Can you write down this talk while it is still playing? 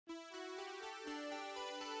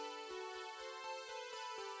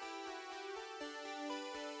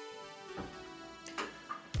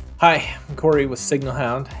Hi, I'm Corey with Signal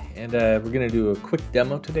Hound, and we're going to do a quick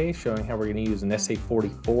demo today showing how we're going to use an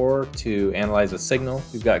SA44 to analyze a signal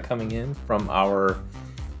we've got coming in from our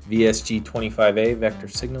VSG25A vector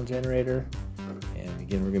signal generator. And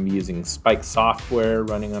again, we're going to be using Spike software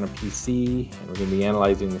running on a PC, and we're going to be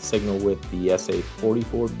analyzing the signal with the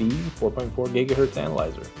SA44B 4.4 gigahertz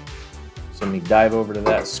analyzer. So let me dive over to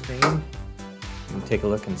that screen and take a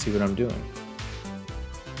look and see what I'm doing.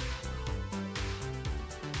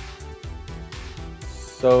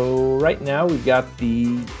 So right now we've got the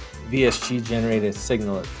VSG generated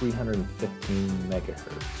signal at 315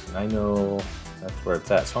 megahertz. And I know that's where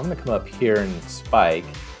it's at. So I'm going to come up here and Spike.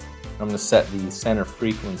 I'm going to set the center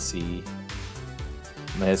frequency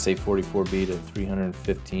of my SA44B to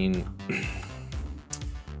 315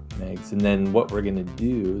 megs. And then what we're going to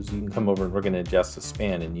do is you can come over and we're going to adjust the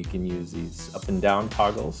span, and you can use these up and down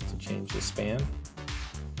toggles to change the span.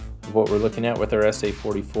 What we're looking at with our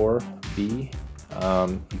SA44B,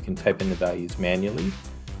 you can type in the values manually,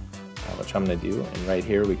 which I'm going to do, and right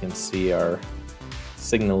here we can see our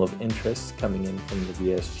signal of interest coming in from the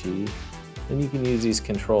VSG. Then you can use these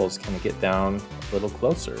controls to kind of get down a little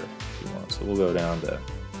closer if you want. So we'll go down to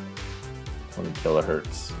 20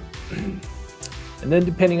 kilohertz. And then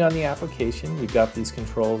depending on the application, we've got these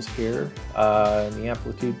controls here. In the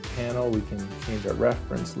amplitude panel, we can change our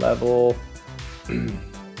reference level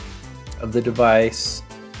of the device.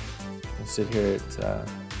 We'll sit here at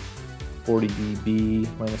 40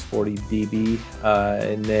 dB, minus 40 dB,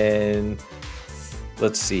 and then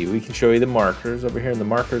let's see, we can show you the markers. Over here in the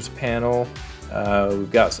markers panel,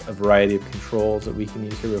 we've got a variety of controls that we can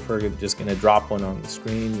use here. If we're just going to drop one on the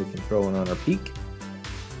screen, we can throw one on our peak,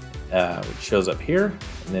 which shows up here,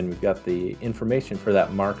 and then we've got the information for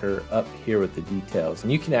that marker up here with the details.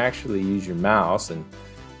 And you can actually use your mouse and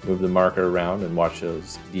move the marker around and watch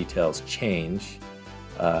those details change.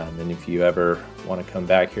 And then if you ever want to come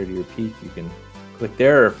back here to your peak, you can click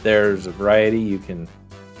there. If there's a variety, you can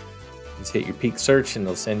just hit your peak search and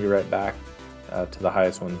it'll send you right back to the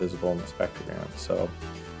highest one visible in the spectrogram. So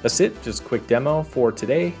that's it, just a quick demo for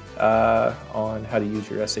today on how to use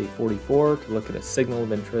your SA44 to look at a signal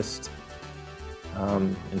of interest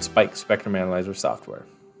in Spike Spectrum Analyzer software.